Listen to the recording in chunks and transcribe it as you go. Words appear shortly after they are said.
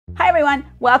Hi everyone,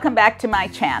 welcome back to my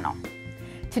channel.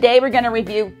 Today we're going to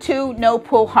review two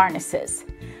no-pull harnesses.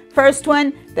 First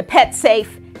one, the Pet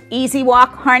Safe Easy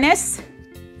Walk harness,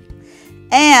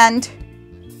 and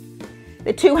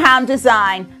the Two Hound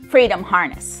Design Freedom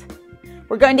harness.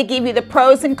 We're going to give you the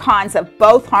pros and cons of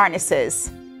both harnesses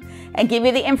and give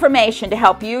you the information to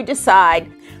help you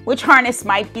decide which harness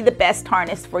might be the best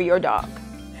harness for your dog.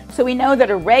 So we know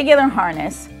that a regular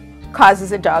harness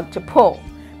causes a dog to pull,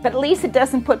 but at least it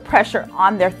doesn't put pressure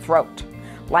on their throat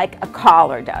like a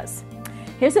collar does.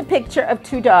 Here's a picture of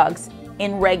two dogs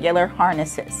in regular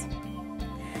harnesses.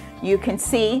 You can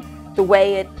see the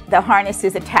way the harness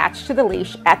is attached to the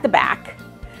leash at the back.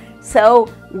 So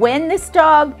when this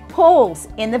dog pulls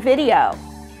in the video,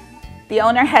 the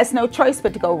owner has no choice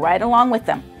but to go right along with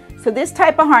them. So this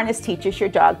type of harness teaches your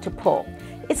dog to pull.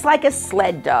 It's like a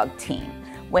sled dog team.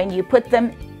 When you put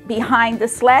them behind the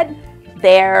sled,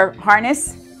 their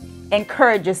harness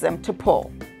encourages them to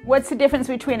pull. What's the difference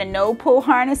between a no-pull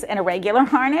harness and a regular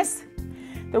harness?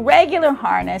 The regular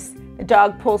harness, the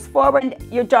dog pulls forward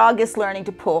and your dog is learning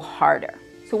to pull harder.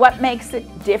 So what makes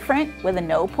it different with a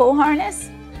no-pull harness?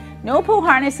 No-pull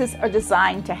harnesses are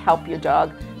designed to help your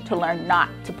dog to learn not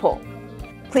to pull.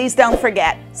 Please don't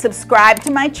forget, subscribe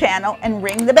to my channel and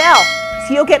ring the bell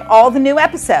so you'll get all the new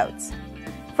episodes.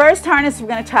 First harness we're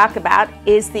going to talk about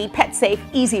is the Pet Safe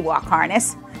Easy Walk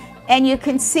harness. And you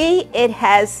can see it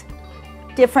has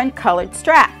different colored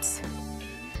straps.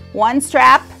 One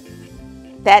strap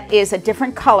that is a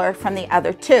different color from the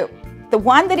other two. The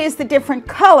one that is the different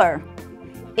color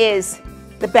is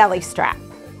the belly strap.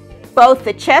 Both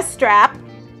the chest strap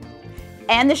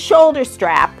and the shoulder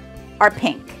strap are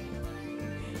pink.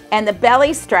 And the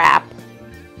belly strap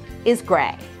is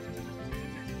gray.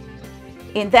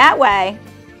 In that way,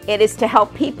 it is to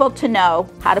help people to know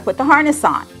how to put the harness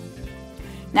on.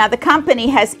 Now the company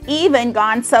has even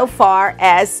gone so far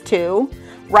as to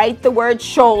write the word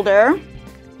shoulder,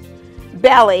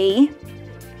 belly,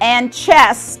 and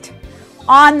chest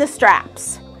on the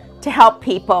straps to help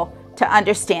people to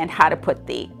understand how to put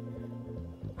the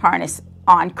harness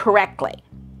on correctly.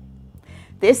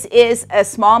 This is a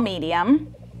small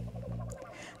medium.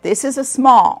 This is a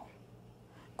small.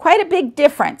 Quite a big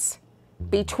difference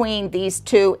between these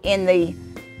two in the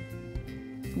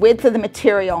width of the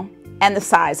material and the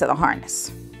size of the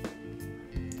harness.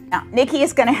 Now, Nikki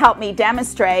is going to help me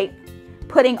demonstrate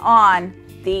putting on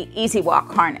the Easy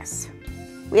Walk harness.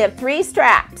 We have 3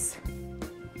 straps.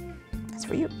 That's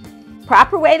for you.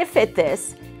 Proper way to fit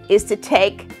this is to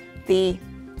take the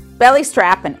belly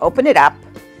strap and open it up,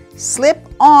 slip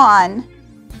on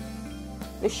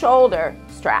the shoulder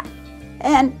strap,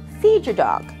 and feed your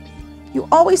dog. You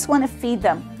always want to feed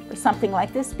them for something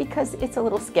like this because it's a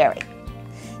little scary.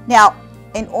 Now,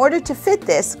 in order to fit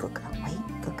this, good girl,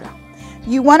 wait, good girl,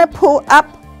 you want to pull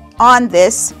up on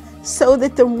this so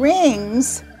that the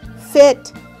rings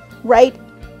fit right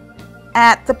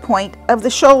at the point of the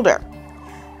shoulder.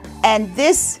 And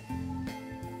this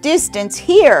distance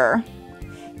here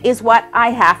is what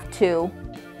I have to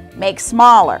make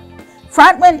smaller.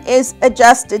 Front one is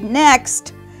adjusted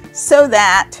next so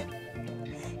that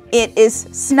it is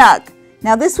snug.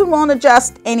 Now this one won't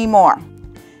adjust anymore.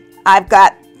 I've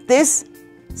got this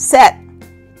set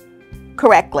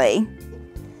correctly.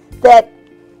 That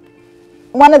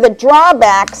one of the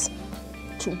drawbacks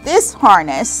to this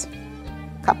harness,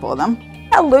 a couple of them,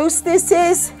 how loose this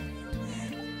is,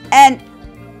 and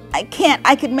I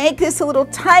could make this a little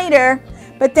tighter,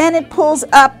 but then it pulls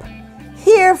up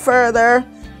here further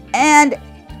and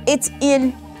it's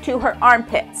into her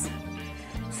armpits.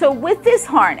 So with this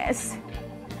harness,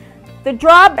 the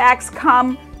drawbacks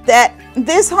come that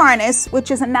this harness, which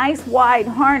is a nice wide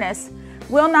harness,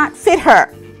 will not fit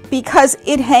her because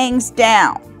it hangs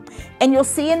down. And you'll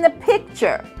see in the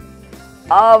picture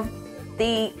of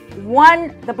the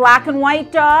black and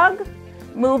white dog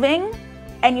moving,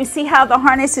 and you see how the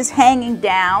harness is hanging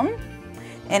down,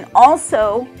 and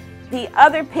also the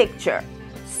other picture,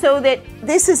 so that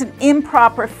this is an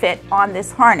improper fit on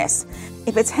this harness.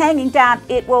 If it's hanging down,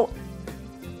 it will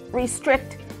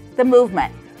restrict the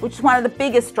movement, which is one of the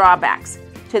biggest drawbacks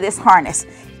to this harness,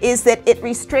 is that it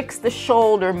restricts the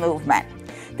shoulder movement.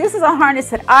 This is a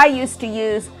harness that I used to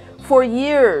use for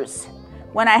years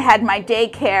when I had my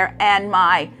daycare and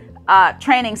my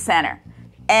training center.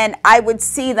 And I would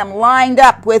see them lined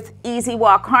up with Easy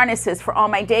Walk harnesses for all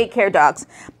my daycare dogs.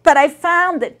 But I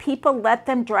found that people let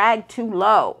them drag too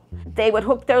low. They would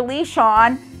hook their leash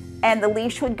on and the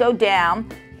leash would go down.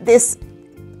 This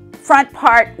front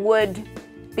part would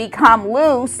become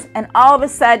loose and all of a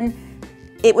sudden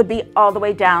it would be all the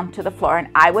way down to the floor and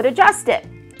I would adjust it.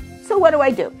 So what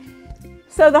do?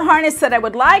 So the harness that I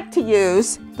would like to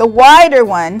use, the wider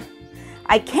one,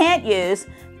 I can't use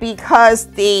because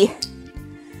the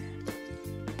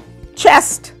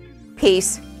chest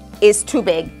piece is too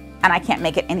big and I can't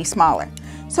make it any smaller.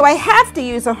 So I have to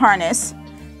use a harness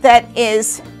that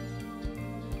is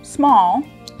small,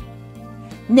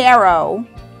 narrow,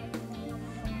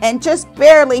 and just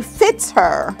barely fits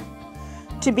her.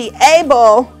 To be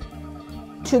able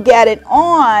to get it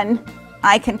on,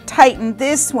 I can tighten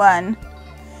this one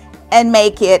and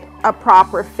make it a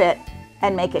proper fit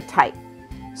and make it tight.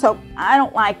 So I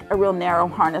don't like a real narrow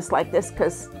harness like this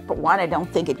because, for one, I don't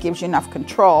think it gives you enough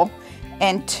control,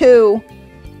 and two,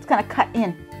 it's going to cut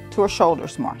in to her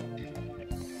shoulders more.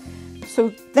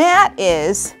 So that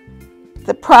is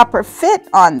the proper fit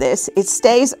on this. It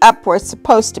stays up where it's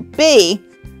supposed to be.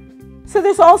 So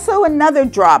there's also another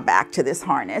drawback to this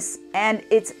harness, and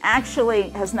it's actually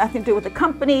has nothing to do with the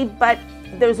company, but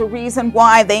there's a reason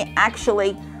why they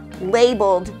actually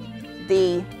labeled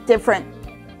the different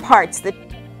parts,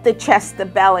 the chest, the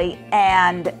belly,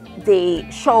 and the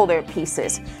shoulder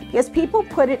pieces, because people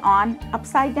put it on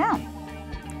upside down.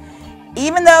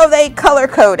 Even though they color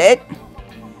code it,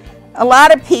 a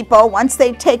lot of people, once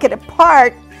they take it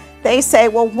apart, they say,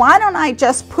 well, why don't I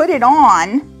just put it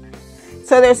on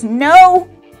so there's no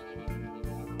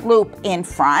loop in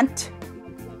front?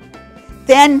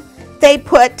 Then they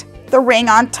put the ring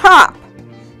on top.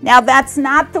 Now that's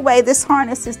not the way this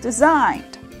harness is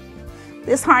designed.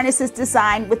 This harness is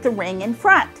designed with the ring in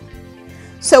front.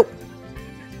 So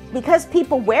because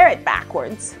people wear it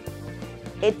backwards,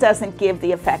 it doesn't give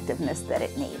the effectiveness that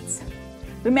it needs.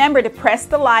 Remember to press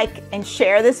the like and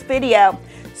share this video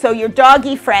so your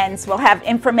doggy friends will have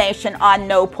information on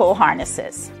no-pull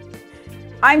harnesses.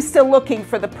 I'm still looking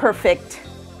for the perfect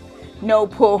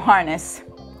no-pull harness.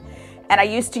 And I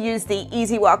used to use the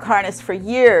Easy Walk harness for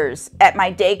years at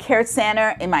my daycare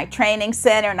center, in my training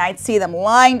center, and I'd see them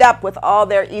lined up with all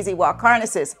their Easy Walk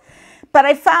harnesses. But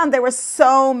I found there were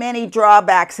so many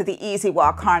drawbacks to the Easy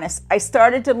Walk harness, I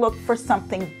started to look for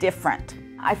something different.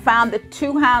 I found the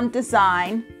two-hound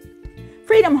design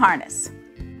Freedom harness.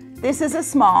 This is a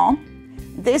small.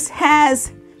 This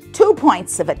has 2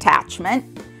 points of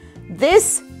attachment.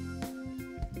 This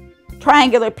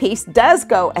triangular piece does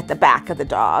go at the back of the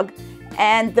dog,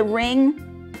 and the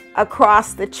ring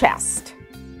across the chest.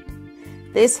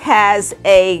 This has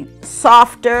a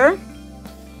softer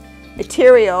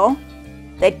material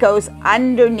that goes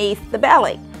underneath the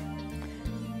belly.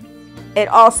 It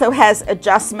also has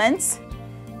adjustments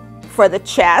for the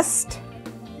chest,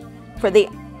 for the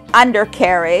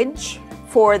undercarriage,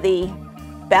 for the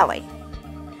belly.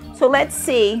 So let's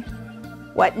see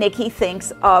what Nikki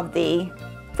thinks of the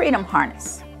Freedom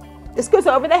harness. This goes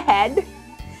over the head,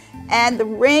 and the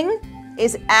ring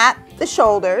is at the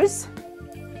shoulders.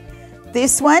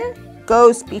 This one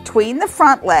goes between the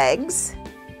front legs,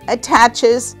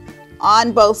 attaches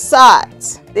on both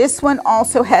sides. This one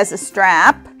also has a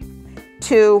strap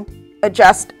to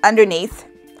adjust underneath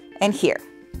and here.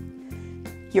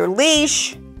 Your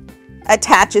leash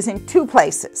attaches in 2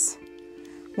 places,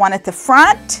 one at the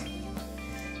front,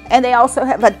 and they also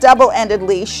have a double-ended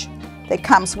leash that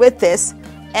comes with this,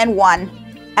 and one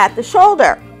at the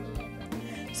shoulder.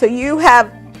 So you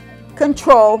have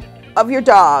control of your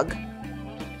dog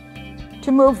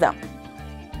to move them.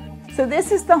 So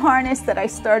this is the harness that I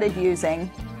started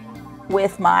using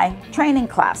with my training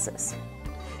classes.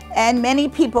 And many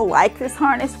people like this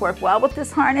harness, work well with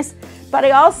this harness, but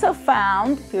I also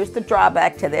found, here's the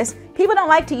drawback to this, people don't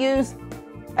like to use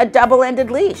a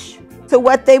double-ended leash. So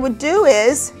what they would do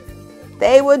is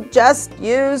they would just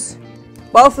use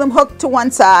both of them hooked to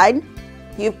one side.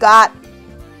 You've got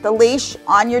the leash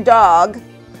on your dog,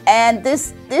 and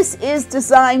this is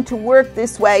designed to work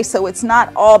this way, so it's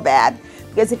not all bad.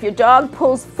 Because if your dog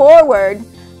pulls forward,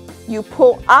 you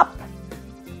pull up,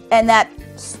 and that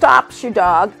stops your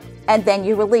dog, and then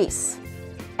you release.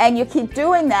 And you keep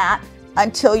doing that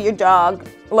until your dog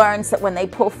learns that when they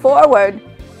pull forward,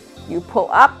 you pull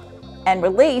up and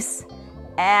release,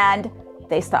 and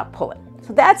they stop pulling.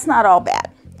 So that's not all bad.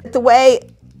 The way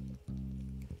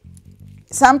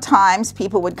sometimes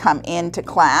people would come into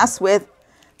class with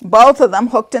both of them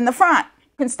hooked in the front.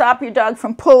 You can stop your dog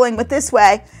from pulling with this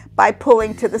way by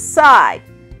pulling to the side.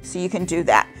 So you can do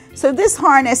that. So this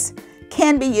harness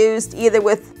can be used either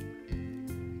with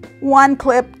 1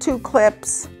 clip, 2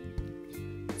 clips.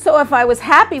 So if I was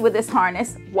happy with this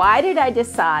harness, why did I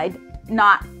decide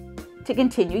not to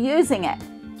continue using it?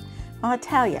 Well, I'll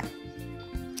tell you,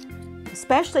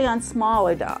 especially on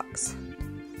smaller dogs,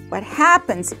 what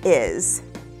happens is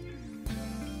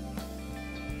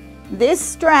this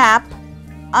strap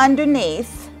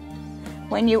underneath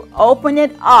when you open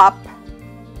it up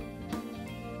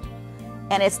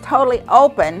and it's totally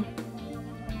open,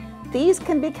 these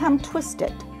can become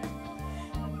twisted.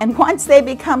 And once they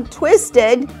become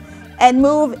twisted and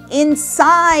move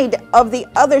inside of the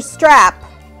other strap,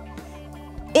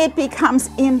 it becomes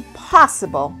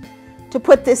impossible to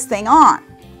put this thing on.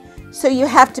 So you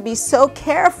have to be so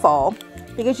careful,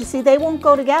 because you see, they won't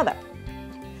go together.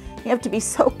 You have to be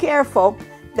so careful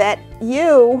that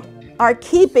you are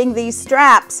keeping these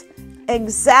straps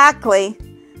exactly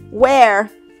where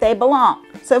they belong.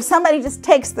 So if somebody just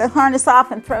takes the harness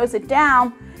off and throws it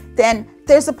down, then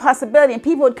there's a possibility, and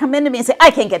people would come into me and say, I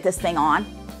can't get this thing on.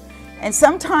 And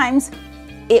sometimes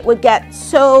it would get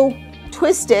so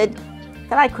twisted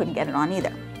that I couldn't get it on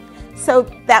either. So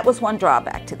that was one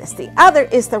drawback to this. The other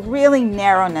is the really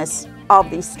narrowness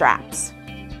of these straps.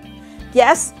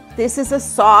 Yes, this is a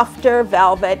softer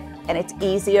velvet and it's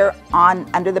easier on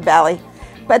under the belly,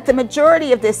 but the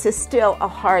majority of this is still a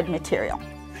hard material.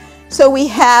 So we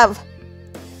have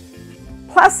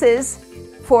pluses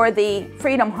for the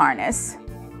Freedom harness.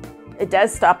 It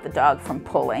does stop the dog from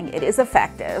pulling. It is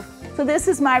effective. So this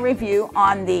is my review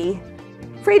on the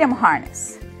Freedom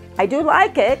harness. I do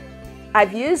like it.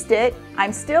 I've used it.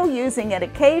 I'm still using it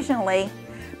occasionally,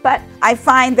 but I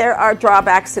find there are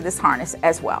drawbacks to this harness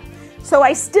as well. So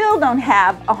I still don't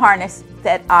have a harness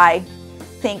that I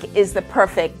think is the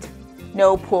perfect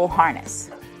no pull harness.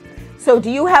 So do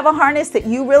you have a harness that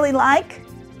you really like,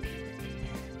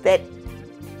 that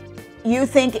you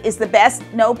think is the best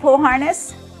no pull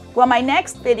harness? Well, my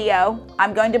next video,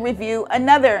 I'm going to review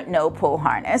another no pull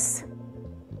harness.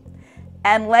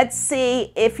 And let's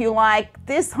see if you like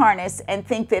this harness and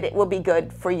think that it will be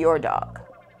good for your dog.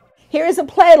 Here is a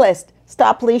playlist,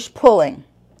 Stop Leash Pulling.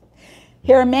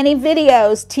 Here are many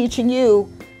videos teaching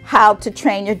you how to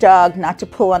train your dog not to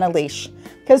pull on a leash.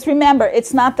 Because remember,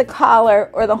 it's not the collar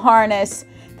or the harness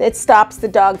that stops the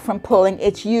dog from pulling.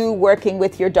 It's you working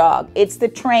with your dog. It's the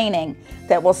training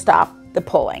that will stop the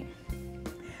pulling.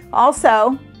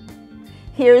 Also,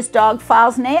 here's Dog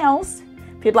Files Nails.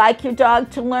 If you'd like your dog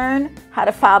to learn how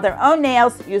to file their own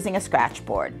nails using a scratch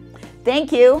board.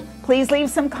 Thank you. Please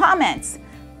leave some comments.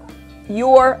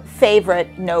 Your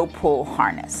favorite no pull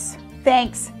harness.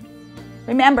 Thanks.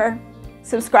 Remember,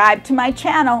 subscribe to my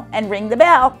channel and ring the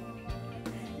bell.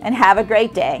 And have a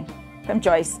great day. From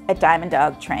Joyce at Diamond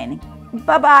Dog Training.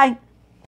 Bye-bye.